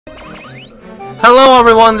Hello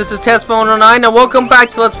everyone, this is Test409 and welcome back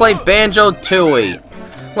to Let's Play Banjo Tooie.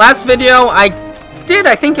 Last video, I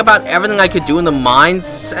think about everything I could do in the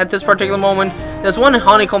mines at this particular moment. There's one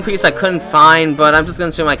honeycomb piece I couldn't find, but I'm just gonna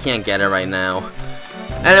assume I can't get it right now.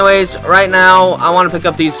 Anyways, right now, I want to pick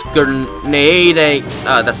up these grenade eggs.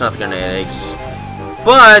 That's not the grenade eggs.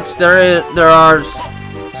 But there are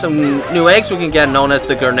some new eggs we can get known as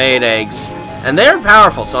the grenade eggs. And they're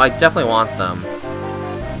powerful, so I definitely want them.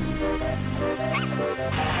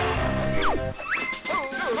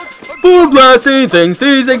 For blasting things,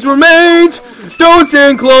 these eggs were made. Don't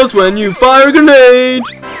stand close when you fire a grenade.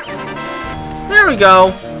 There we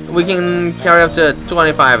go. We can carry up to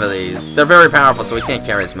 25 of these. They're very powerful, so we can't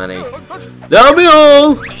carry as many. That'll be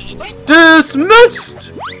all.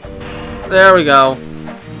 Dismissed. There we go.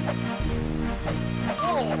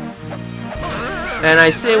 And I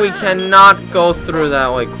see we cannot go through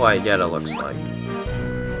that way quite yet, it looks like.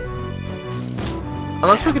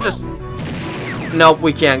 Unless we could just... Nope,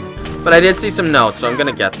 we can't. But I did see some notes, so I'm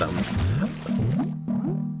gonna get them.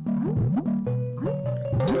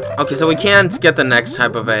 Okay, so we can't get the next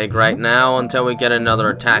type of egg right now until we get another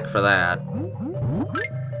attack for that.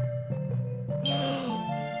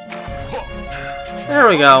 There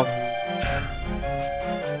we go.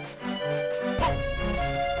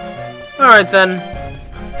 Alright then.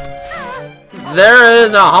 There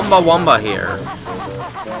is a Humba Wumba here.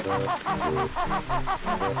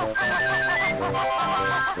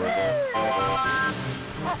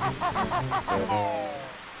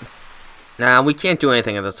 Nah, we can't do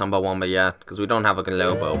anything at this Humba Wumba yet, because we don't have a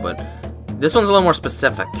Globo, but this one's a little more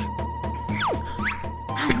specific.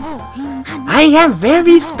 I have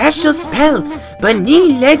very special spell, but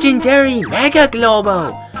need legendary Mega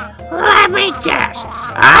Globo. Let me guess.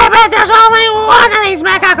 I bet there's only one of these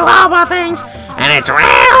Mega Globo things, and it's real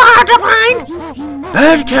hard to find.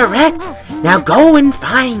 Bird correct. Now go and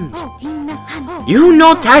find. You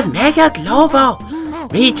not have Mega Globo.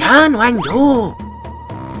 Return when do.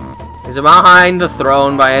 Is it behind the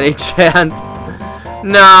throne by any chance?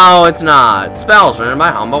 No, it's not. Spells written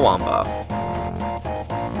by Humba Wumba.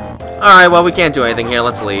 Alright, well, we can't do anything here.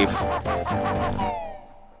 Let's leave.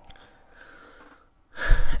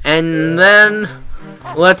 And then,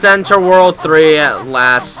 let's enter World 3 at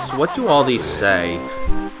last. What do all these say?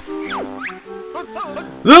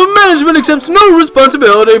 The management accepts no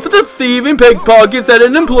responsibility for the thieving pickpockets that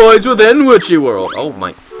it employs within Witchyworld. Oh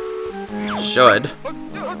my... Should.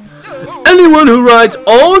 Anyone who rides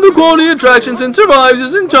all the quality attractions and survives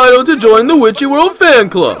is entitled to join the Witchyworld fan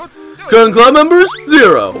club. Current club members,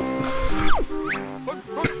 0.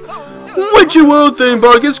 Witchyworld theme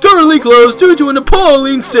park is currently closed due to an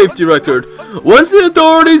appalling safety record. Once the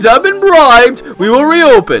authorities have been bribed, we will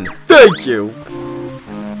reopen. Thank you.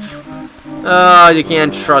 You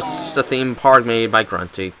can't trust a theme park made by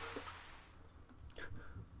Grunty.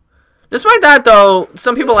 Despite that, though,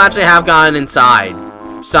 some people actually have gotten inside.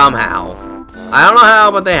 Somehow. I don't know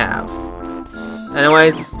how, but they have.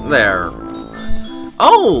 Anyways, there.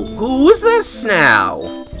 Oh, who's this now?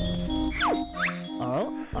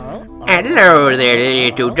 Hello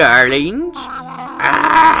there, little darlings.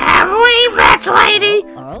 Have we met, lady?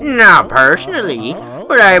 Not personally,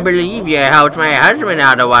 but I believe you helped my husband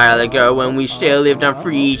out a while ago when we still lived on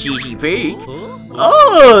Free Cheesy Peak.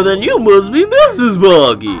 Oh, then you must be Mrs.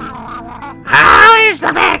 Boggy. How is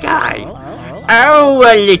the bad guy? Oh,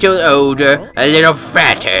 a little older, a little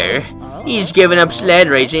fatter. He's given up sled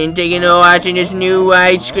racing and taking to watching his new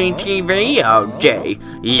widescreen TV all day.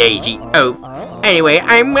 Lazy oaf. Anyway,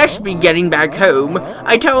 I must be getting back home.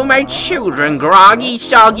 I told my children, Groggy,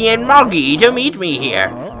 Soggy, and Moggy, to meet me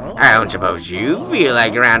here. I don't suppose you feel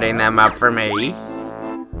like rounding them up for me.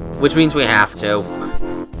 Which means we have to.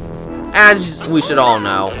 As we should all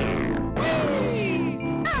know.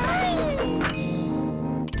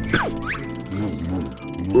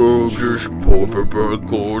 Oh, just pop it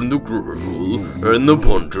back on the grill, and the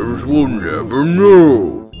punters will never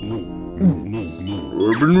know.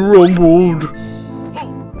 I've been rumbled.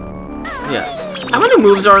 Yes. How many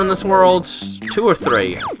moves are in this world? 2 or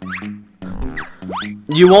 3?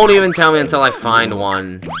 You won't even tell me until I find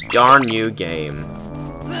one. Darn you, game.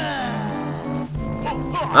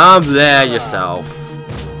 Oh, there yourself.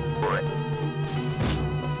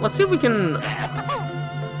 Let's see if we can...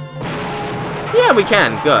 Yeah, we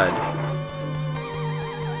can. Good.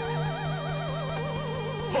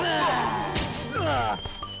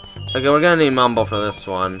 Okay, we're gonna need Mumbo for this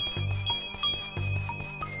one.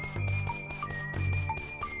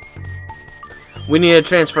 We need a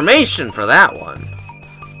transformation for that one.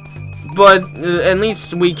 But at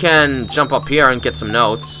least we can jump up here and get some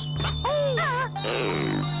notes.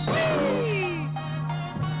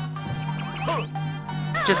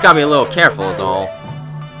 Just gotta be a little careful, though.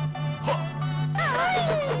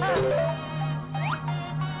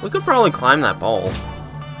 We could probably climb that pole.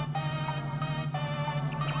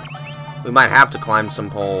 We might have to climb some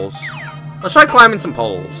poles. Let's try climbing some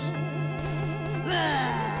poles.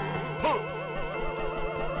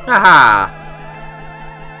 Haha!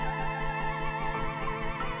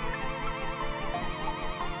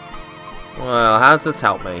 Well, how does this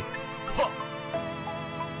help me?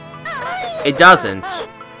 It doesn't.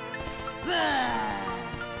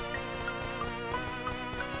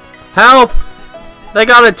 Help! They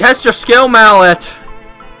gotta test your skill, Mallet!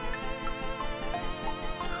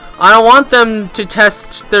 I don't want them to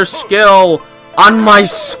test their skill on my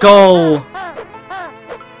skull!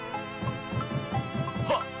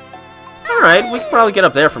 Alright, we can probably get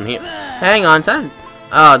up there from here. Hang on, son.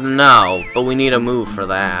 Oh, no. But we need a move for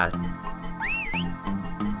that.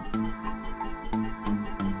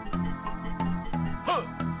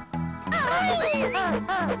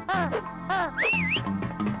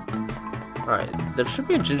 Alright, there should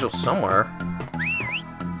be a Ginger somewhere.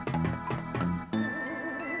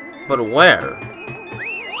 But where?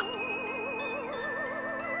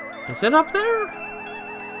 Is it up there?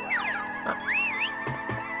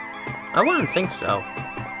 I wouldn't think so.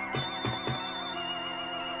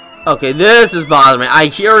 Okay, this is bothering me. I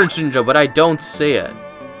hear a Ginger, but I don't see it.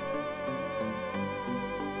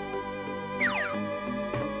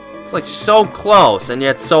 It's like so close, and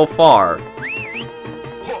yet so far.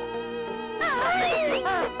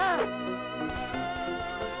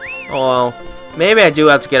 Oh, well, maybe I do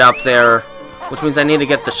have to get up there, which means I need to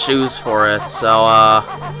get the shoes for it, so,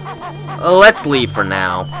 let's leave for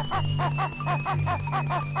now.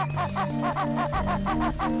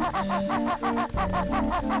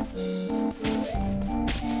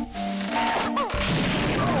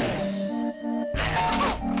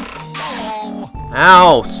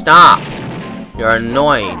 Ow, stop! You're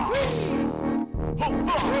annoying.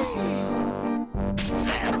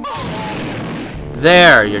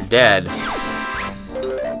 There, you're dead.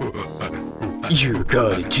 You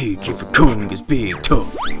gotta take if a Kung is big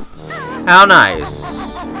tough. How nice.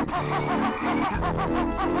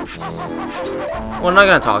 Well, I'm not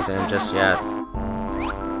gonna talk to him just yet.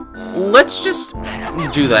 Let's just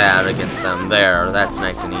do that against them. There, that's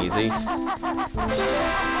nice and easy.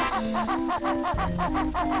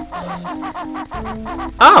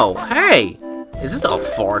 Oh, hey! Is this a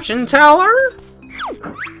fortune teller?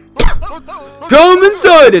 Come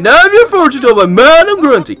inside and have your fortune told by Madam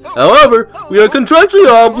Grunty. However, we are contractually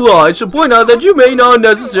obliged to point out that you may not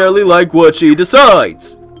necessarily like what she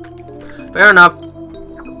decides. Fair enough.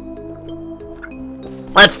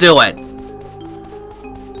 Let's do it.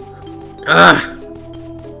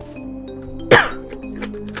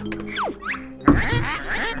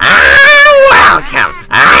 Welcome.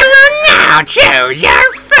 I will now choose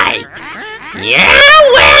your fate. You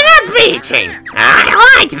win a beating. I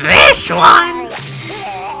like this one.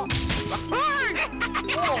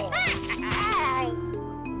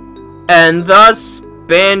 And thus,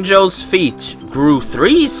 Banjo's feet grew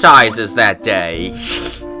 3 sizes that day.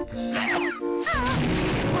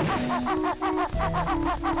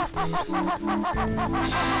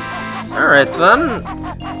 Alright then.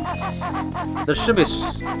 There should be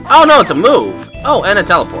oh no, it's a move! Oh, and a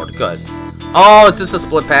teleport, good. Oh, is this a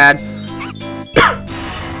split pad?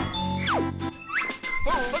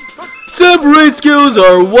 Separate skills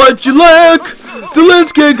are what you lack, so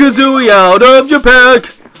let's get Kazooie out of your pack.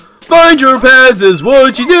 Find your pads is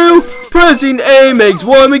what you do, pressing A makes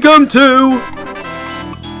 1 become 2.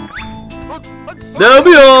 That'll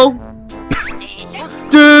be all.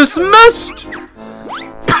 Dismissed!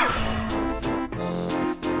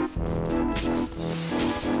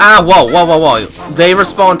 Ah, whoa, whoa, whoa, whoa. They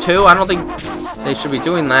respawn too? I don't think they should be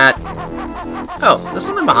doing that. Oh, there's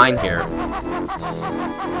something behind here.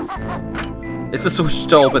 Is the switch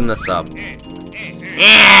to open this up?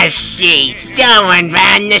 Ah, see, someone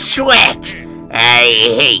found the switch. I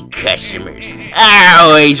hate customers.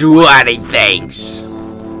 Always wanting things.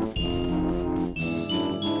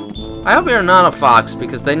 I hope you're not a fox,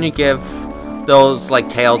 because then you give those, like,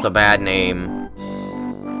 tails a bad name.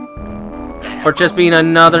 For just being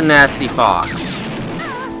another nasty fox.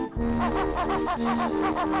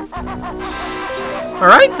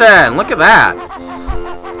 Alright then, look at that.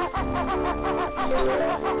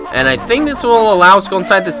 And I think this will allow us to go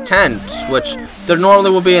inside this tent, which there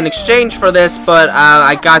normally will be an exchange for this, but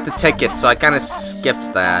I got the ticket, so I kind of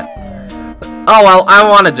skipped that. Oh well, I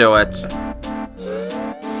want to do it.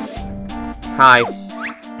 Hi.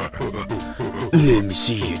 Let me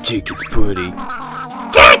see your tickets, buddy.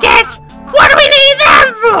 Tickets? What do we need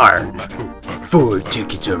them for? 4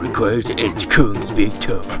 tickets are required to enter Kong's Big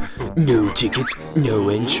Top. No tickets, no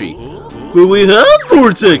entry. But we have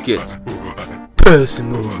 4 tickets! Pass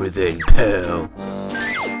them over then, pal.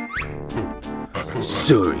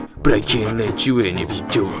 Sorry, but I can't let you in if you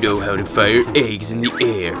don't know how to fire eggs in the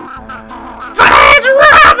air. That's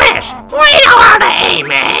rubbish! We know how to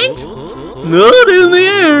aim eggs! Not in the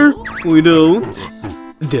air! We don't.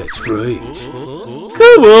 That's right.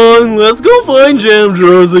 Come on, let's go find jam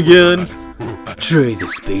jars again. Try the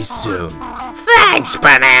space zone. Thanks,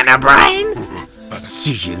 Banana Brain!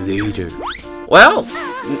 See you later. Well,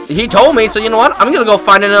 he told me, so you know what? I'm gonna go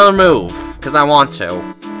find another move, because I want to.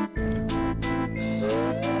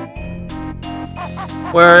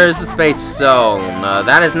 Where is the space zone?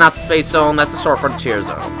 That is not the space zone, that's the Sword Frontier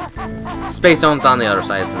zone. Space zone's on the other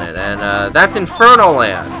side, isn't it? And that's Inferno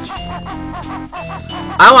Land.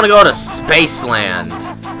 I want to go to Spaceland.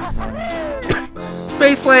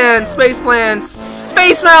 Spaceland, Spaceland,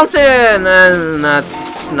 Space Mountain! And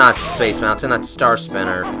that's not Space Mountain, that's Star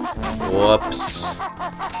Spinner. Whoops.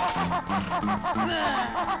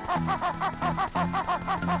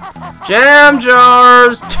 Jam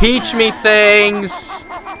jars! Teach me things!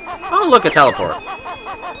 Oh, look, a teleport.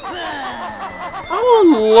 Oh,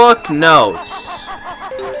 look, notes.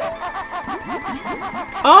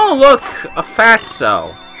 Oh, look, a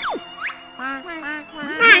fatso.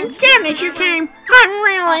 My goodness, you came. I'm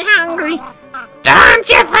really hungry. Don't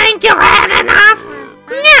you think you've had enough?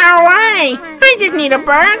 No way! I just need a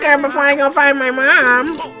burger before I go find my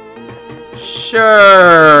mom.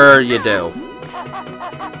 Sure you do.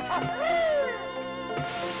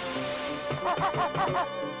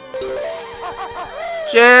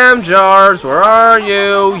 Jam jars, where are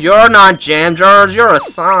you? You're not jam jars, you're a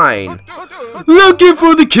sign. Looking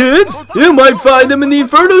for the kids? You might find them in the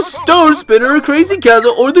Inferno, Star Spinner, Crazy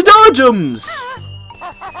Castle, or the Dodgems.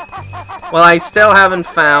 Well, I still haven't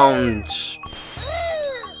found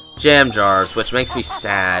jam jars, which makes me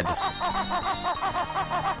sad.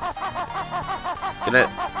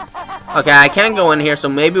 Okay, I can't go in here, so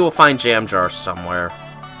maybe we'll find jam jars somewhere.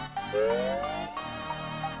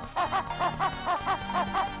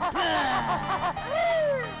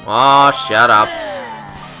 Oh, shut up.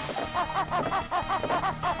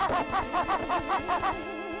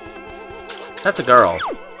 That's a girl.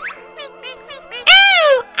 Ew!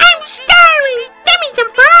 I'm starving! Give me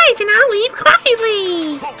some fries and I'll leave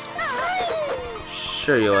quietly!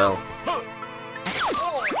 Sure you will.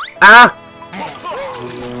 Ah!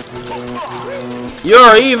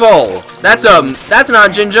 You're evil! That's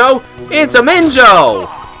not Jinjo! It's a Minjo!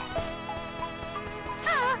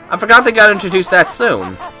 I forgot they got introduced that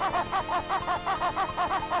soon.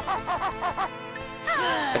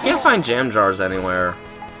 I can't find jam jars anywhere.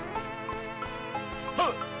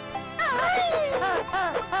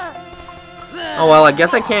 Oh well, I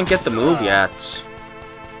guess I can't get the move yet.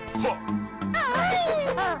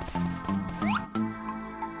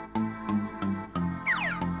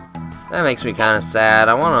 That makes me kind of sad.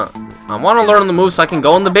 I wanna learn the move so I can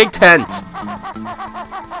go in the big tent.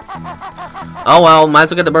 Oh well, might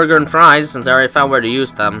as well get the burger and fries since I already found where to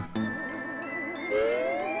use them.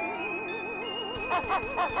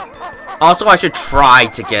 Also, I should try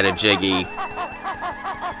to get a Jiggy.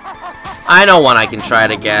 I know one I can try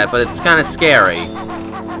to get, but it's kind of scary.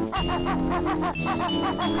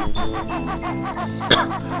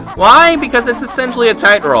 Why? Because it's essentially a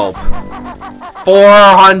tightrope.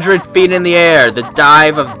 400 feet in the air, the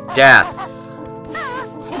dive of death.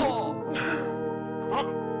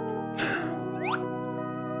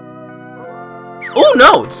 Ooh,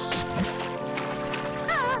 notes!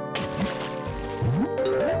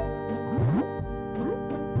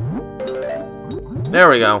 There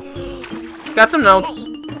we go. Got some notes.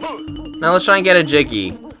 Now let's try and get a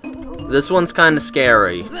Jiggy. This one's kind of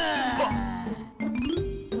scary.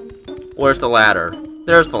 Where's the ladder?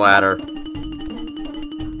 There's the ladder.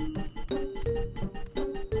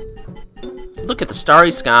 Look at the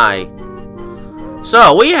starry sky.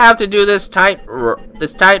 So we have to do this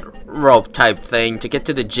tightrope type thing to get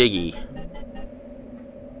to the Jiggy.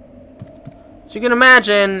 So you can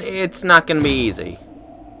imagine it's not gonna be easy.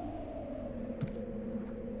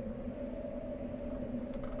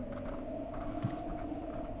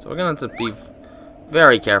 So we're gonna have to be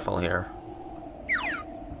very careful here.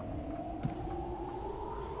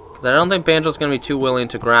 Because I don't think Banjo's gonna be too willing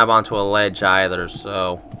to grab onto a ledge either,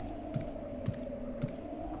 so.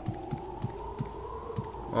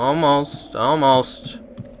 Almost, almost.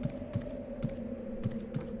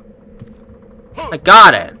 I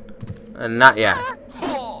got it! And not yet.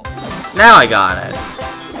 Now I got it.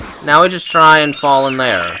 Now we just try and fall in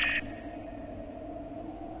there.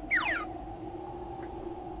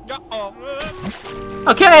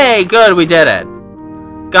 Okay, good, we did it.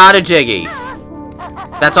 Got a Jiggy.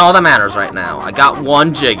 That's all that matters right now. I got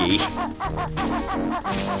one Jiggy.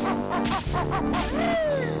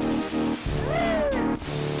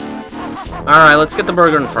 Alright, let's get the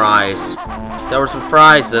burger and fries. There were some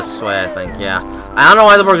fries this way, I think, yeah. I don't know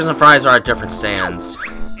why the burgers and fries are at different stands.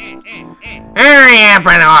 Hurry up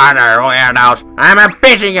and order, weirdos. I'm a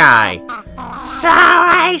busy guy. So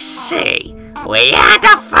I see. We had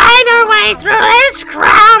to find our way through this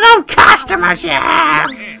crowd of customers you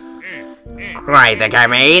have. Quite the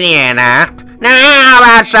comedian, huh? Now how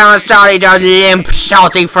about some of Salty Joe's limp,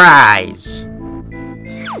 salty fries?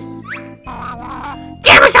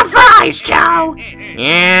 Give me some fries, Joe!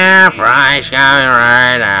 Yeah, fries coming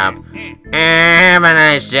right up. Have a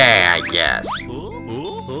nice day, I guess.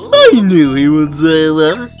 I knew he would say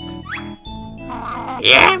that.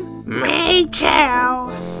 Yeah, me too.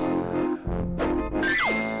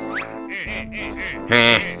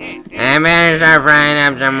 I better start frying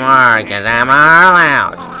up some more, cause I'm all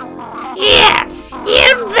out. Yes,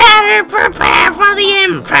 you'd better prepare for the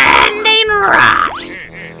impending rush.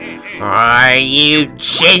 Are you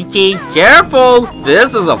cheeky? Careful!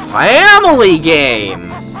 This is a family game!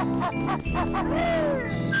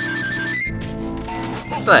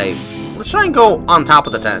 Let's try and go on top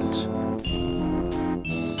of the tent.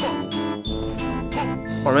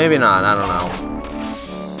 Or maybe not, I don't know.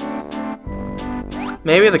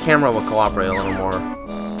 Maybe the camera will cooperate a little more.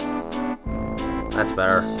 That's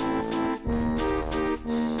better.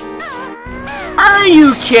 Are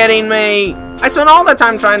you kidding me? I spent all that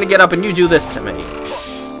time trying to get up and you do this to me.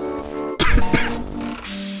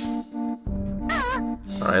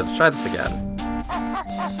 Alright, let's try this again.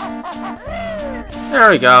 There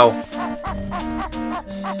we go.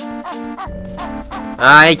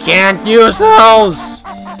 I can't use those!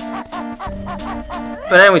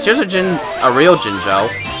 But anyways, here's a real Jinjo.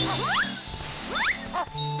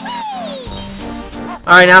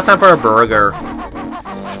 Alright, now it's time for a burger.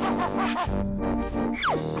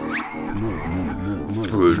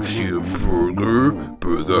 Fancy a burger?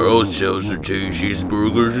 Burger House sells the tastiest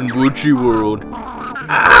burgers in Witchyworld.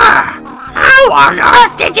 How on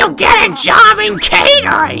earth did you get a job in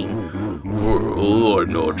catering? Well,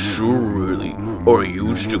 I'm not sure really. I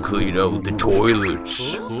used to clean out the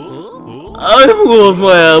toilets. I've lost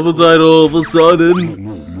my appetite all of a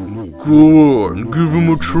sudden. Go on, give him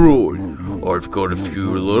a try. I've got a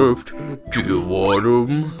few left. Do you want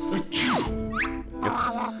them?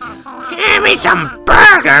 Give me some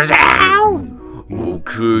burgers, Al!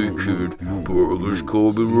 Okay, kid. Burgers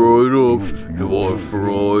coming right up. You want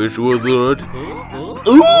fries with it?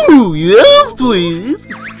 Ooh, yes, please!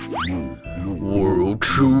 Well,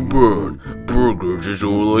 too bad. Burgers is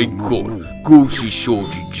all I got. Go see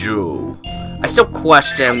Salty Joe. I still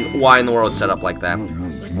question why in the world it's set up like that.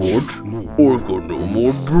 What? I've got no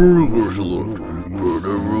more burgers left.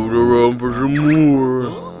 Better root around for some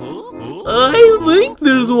more. I think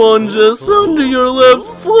there's one just under your left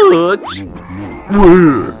foot.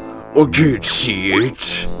 Where? I can't see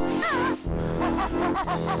it.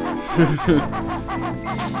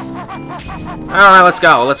 Alright, let's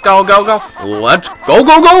go. Let's go, go, go. Let's go,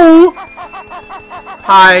 go, go!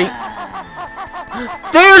 Hi.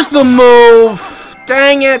 There's the move!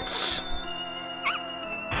 Dang it!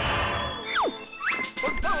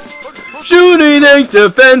 Shooting eggs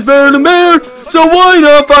to fence burn a bear, so why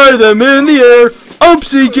not fire them in the air?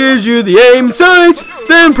 Upsy gives you the aim sight,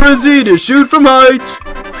 then proceed to shoot from height.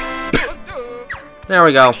 There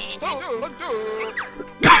we go.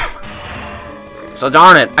 So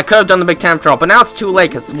darn it, I could have done the big temp troll, but now it's too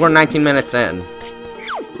late because we're 19 minutes in.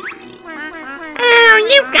 Oh,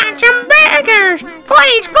 you've got some burgers!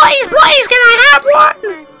 Please, please, please, can I have one?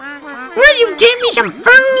 Will you give me some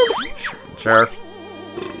food? Sure.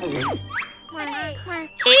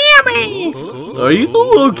 Yummy! Are you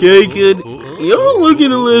okay, kid? You're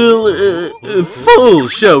looking a little, full,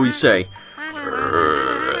 shall we say.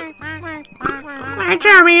 My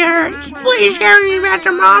tummy hurts. Please carry me back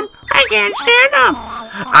to Mom. I can't stand up.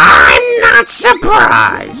 I'm not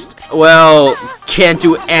surprised. Well, can't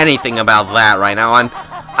do anything about that right now. I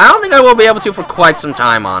don't think I will be able to for quite some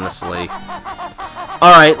time, honestly.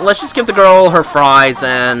 Alright, let's just give the girl her fries,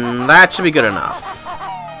 and that should be good enough.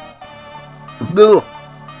 Ugh.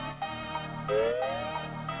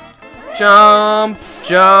 Jump,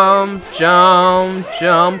 jump, jump,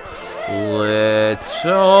 jump.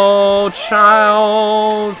 Little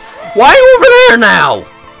child. Why are you over there now?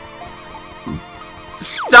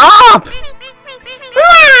 Stop!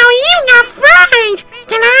 Wow, you got fries!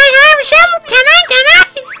 Can I have some? Can I?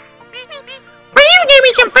 Will you give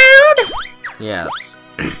me some food? Yes.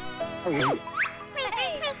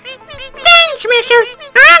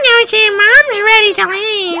 Master. I'll go say Mom's ready to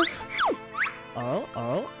leave.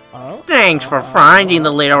 Thanks for finding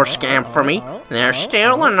the little scamp for me. There's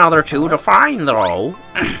still another 2 to find, though.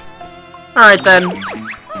 Alright then.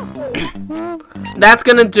 That's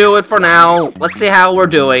gonna do it for now. Let's see how we're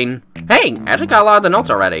doing. Hey, actually got a lot of the notes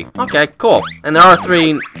already. Okay, cool. And there are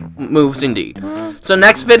 3 moves indeed. So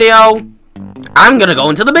next video, I'm gonna go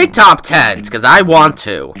into the big top 10, because I want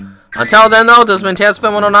to. Until then though, this has been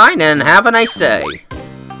TSFilm 109, and have a nice day.